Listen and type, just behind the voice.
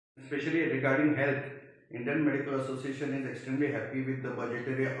especially regarding health, Indian Medical Association is extremely happy with the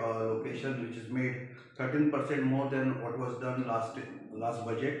budgetary allocation which is made 13% more than what was done last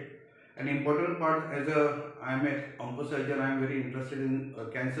budget. An important part, as I am an oncosurgeon, I am very interested in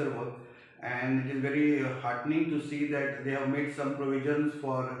cancer work, and it is very heartening to see that they have made some provisions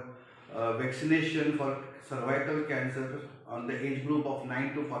for vaccination for cervical cancer on the age group of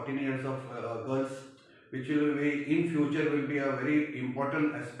 9 to 14 years of girls, which will be in future will be a very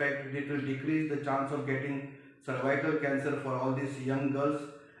important aspect. It will decrease the chance of getting cervical cancer for all these young girls,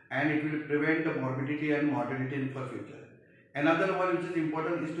 and it will prevent the morbidity and mortality in for future. Another one which is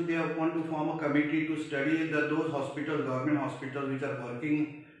important is they want to form a committee to study those hospitals, government hospitals which are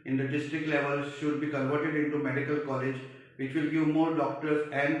working in the district level should be converted into medical college, which will give more doctors,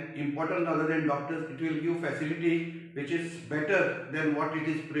 and important other than doctors, it will give facility which is better than what it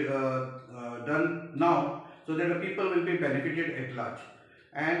is done now, so that the people will be benefited at large.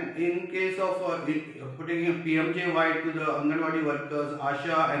 And in case of putting a PMJ-wide to the Anganwadi workers,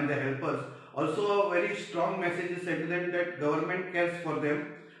 ASHA and the helpers, also a very strong message is sent to them that government cares for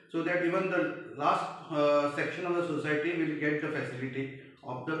them, so that even the last section of the society will get the facility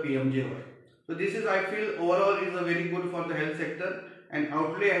of the PMJ-wide. So this is, I feel, overall is a very good for the health sector, and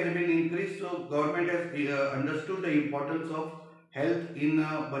outlay has been increased, so government has understood the importance of health in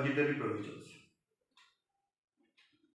budgetary provisions.